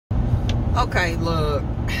Okay, look.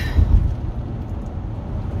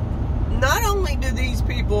 Not only do these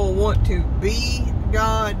people want to be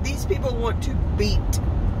God, these people want to beat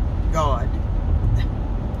God.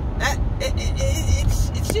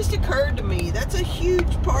 It's just occurred to me. That's a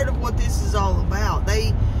huge part of what this is all about.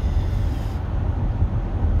 I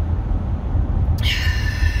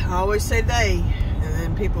always say they, and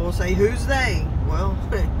then people will say, who's they? Well,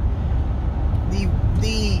 the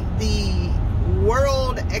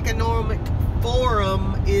World Economic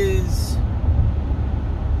Forum is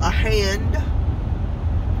a hand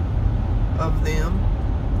of them.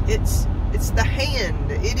 It's the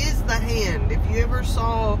hand. It is the hand. If you ever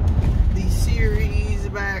saw the series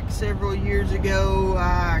back several years ago,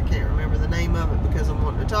 I can't remember the name of it because I'm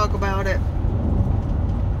wanting to talk about it.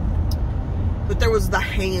 But there was the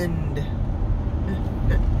hand.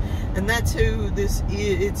 And that's who this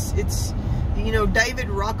is. It's you know, David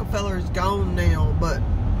Rockefeller's gone now, but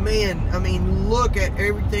man, I mean, look at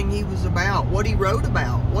everything he was about, what he wrote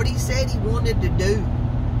about, what he said he wanted to do.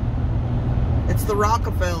 It's the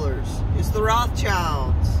Rockefellers, it's the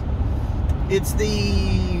Rothschilds, it's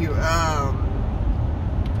the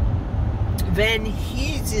Van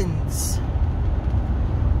Heesens.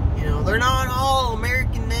 You know, they're not all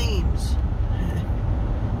American names.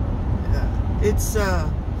 It's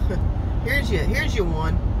here's your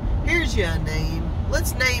one. Here's your name.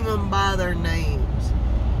 Let's name them by their names.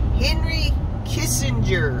 Henry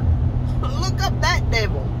Kissinger. Look up that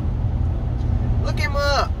devil. Look him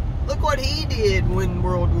up. Look what he did when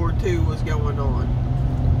World War II was going on.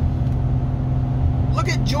 Look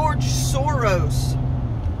at George Soros.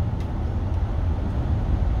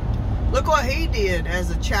 Look what he did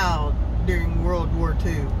as a child during World War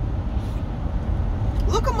II.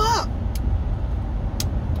 Look him up.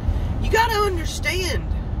 You got to understand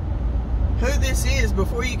who this is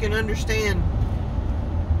before you can understand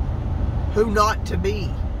who not to be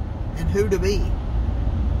and who to be.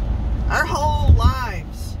 Our whole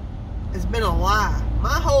lives has been a lie.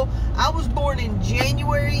 I was born in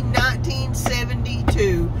January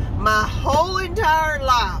 1972. My whole entire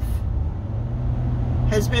life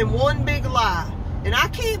has been one big lie. And I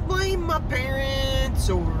can't blame my parents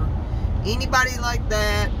or anybody like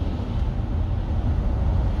that.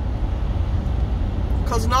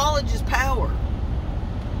 Because knowledge is power.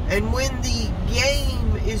 And when the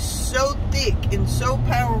game is so thick and so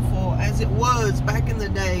powerful as it was back in the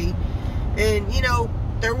day, and you know,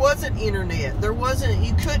 there wasn't internet,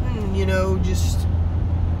 you couldn't, you know, just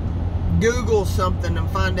Google something and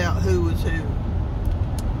find out who was who.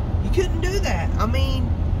 You couldn't do that. I mean,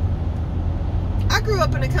 I grew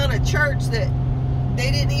up in a kind of church that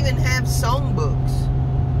they didn't even have songbooks.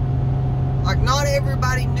 Like, not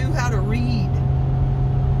everybody knew how to read.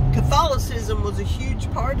 Catholicism was a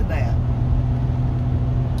huge part of that.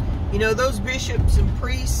 You know, those bishops and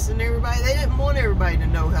priests and everybody, they didn't want everybody to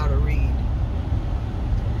know how to read.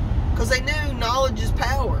 Because they knew knowledge is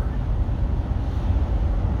power.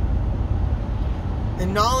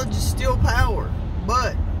 And knowledge is still power.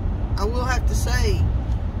 But I will have to say,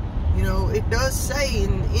 you know, it does say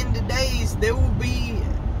in the end of days there will be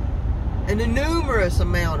an innumerous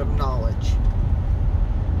amount of knowledge.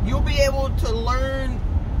 You'll be able to learn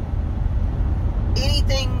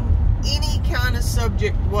anything, any kind of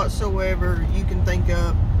subject whatsoever you can think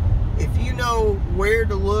of. If you know where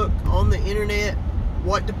to look on the internet,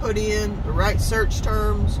 what to put in, the right search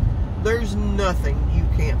terms, there's nothing you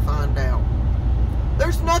can't find out.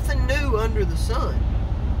 There's nothing new under the sun.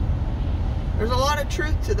 There's a lot of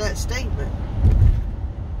truth to that statement.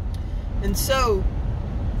 And so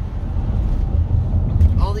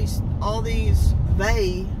all these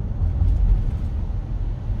they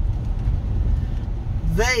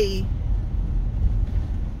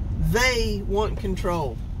want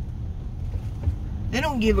control. They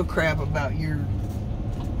don't give a crap about your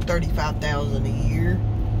 $35,000 a year.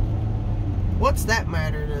 What's that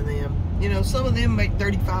matter to them? You know, some of them make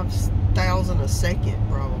 $35,000 a second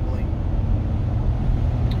probably.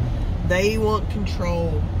 They want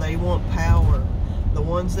control. They want power. The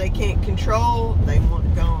ones they can't control, they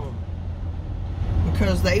want gone.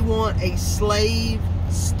 Because they want a slave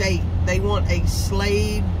state. They want a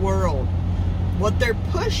slave world. What they're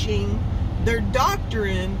pushing, their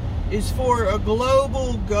doctrine, is for a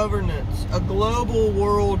global governance, a global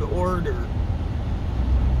world order.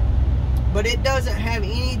 But it doesn't have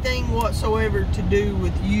anything whatsoever to do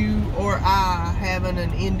with you or I having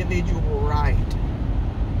an individual right.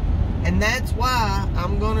 And that's why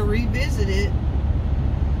I'm going to revisit it.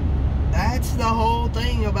 That's the whole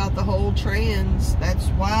thing about the whole trans. That's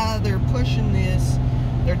why they're pushing this.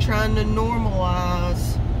 They're trying to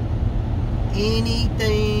normalize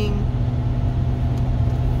anything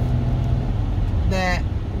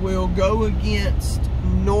go against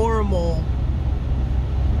normal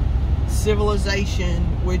civilization,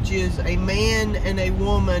 which is a man and a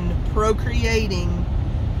woman procreating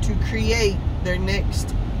to create their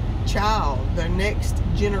next child, their next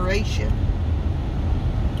generation.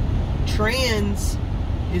 Trans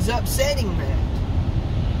is upsetting that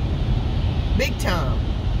big time.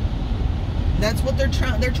 That's what they're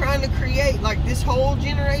trying to create, like this whole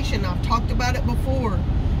generation. I've talked about it before.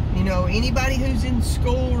 You know, anybody who's in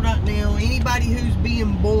school right now, anybody who's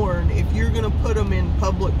being born, if you're going to put them in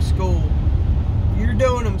public school, you're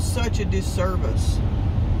doing them such a disservice.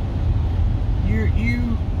 You're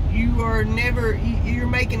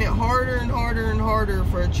making it harder and harder and harder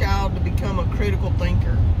for a child to become a critical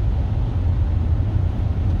thinker.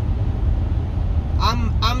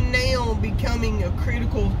 I'm now becoming a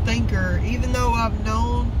critical thinker, even though I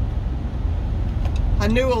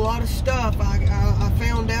knew a lot of stuff. I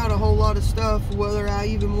found out a whole lot of stuff, whether I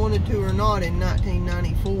even wanted to or not, in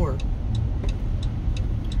 1994.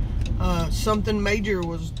 Something major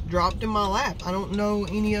was dropped in my lap. I don't know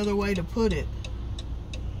any other way to put it.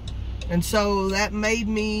 And so that made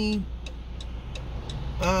me,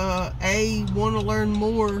 A, want to learn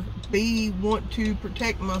more, B, want to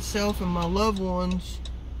protect myself and my loved ones,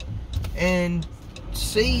 and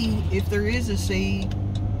C, if there is a C,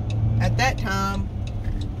 at that time,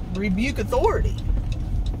 rebuke authority.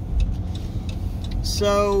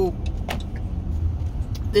 So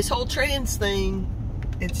this whole trans thing,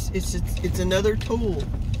 it's another tool,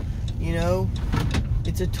 you know.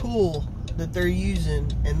 It's a tool that they're using,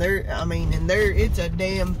 and it's a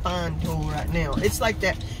damn fine tool right now. It's like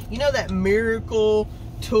that, you know, that miracle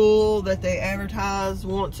tool that they advertise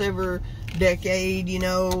once every decade, you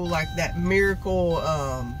know, like that miracle,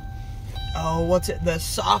 the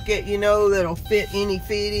socket, you know, that'll fit any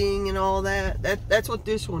fitting and all that. That's what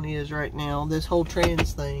this one is right now, this whole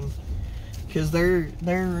trans thing, because they're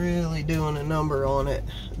really doing a number on it.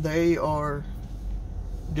 They are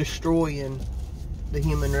destroying the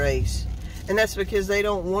human race, and that's because they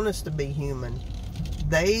don't want us to be human.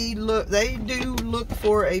 They do look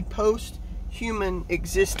for a post-human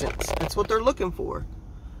existence. That's what they're looking for,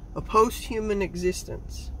 a post-human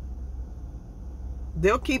existence.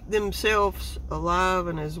 They'll keep themselves alive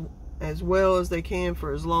and as well as they can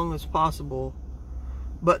for as long as possible,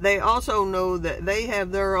 but they also know that they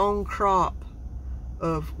have their own crop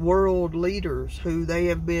of world leaders who they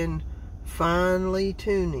have been finely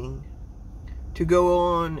tuning to go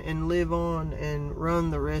on and live on and run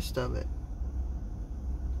the rest of it.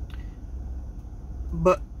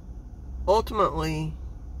 But ultimately,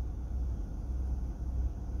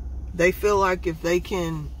 they feel like if they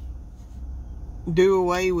can do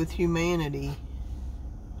away with humanity,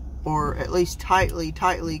 or at least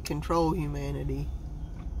tightly control humanity,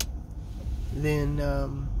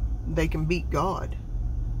 then they can beat God.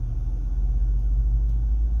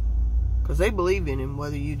 Because they believe in him,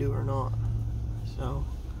 whether you do or not. So,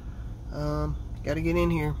 gotta get in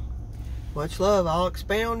here. Much love. I'll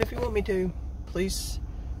expound if you want me to. Please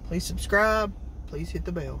subscribe. Please hit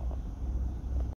the bell.